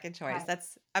your second choice? Right.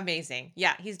 That's amazing.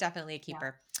 Yeah, he's definitely a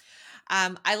keeper.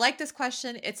 Yeah. I like this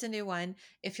question. It's a new one.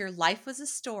 If your life was a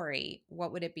story,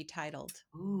 what would it be titled?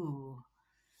 Ooh.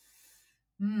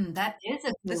 That is a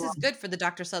good This one. is good for the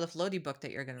Dr. Sadaflodi book that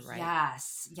you're going to write.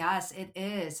 Yes, it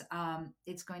is.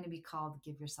 It's going to be called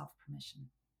Give Yourself Permission.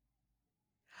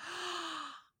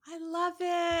 I love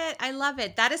it. I love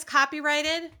it. That is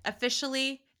copyrighted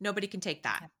officially. Nobody can take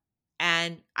that. Yeah.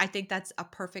 And I think that's a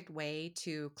perfect way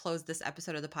to close this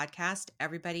episode of the podcast.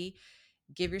 Everybody,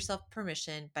 Give Yourself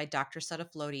Permission by Dr.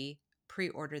 Sadaflodi.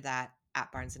 Pre-order that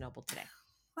at Barnes & Noble today.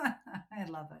 I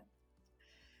love it.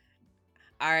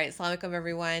 All right. Assalamu alaikum,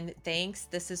 everyone. Thanks.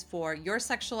 This is for your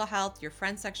sexual health, your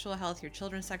friend's sexual health, your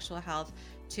children's sexual health.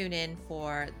 Tune in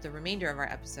for the remainder of our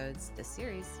episodes this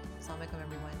series. Assalamu alaikum,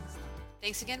 everyone.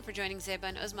 Thanks again for joining Zeba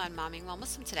and Uzma on Momming While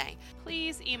Muslim today.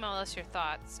 Please email us your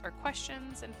thoughts or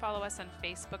questions and follow us on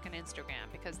Facebook and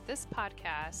Instagram because this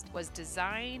podcast was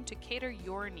designed to cater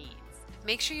your needs.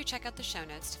 Make sure you check out the show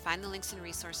notes to find the links and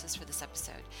resources for this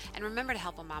episode. And remember to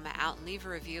help a mama out and leave a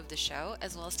review of the show,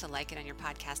 as well as to like it on your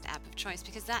podcast app of choice,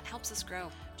 because that helps us grow.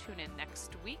 Tune in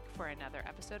next week for another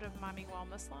episode of Momming While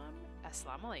Muslim.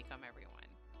 Assalamu alaikum, everyone.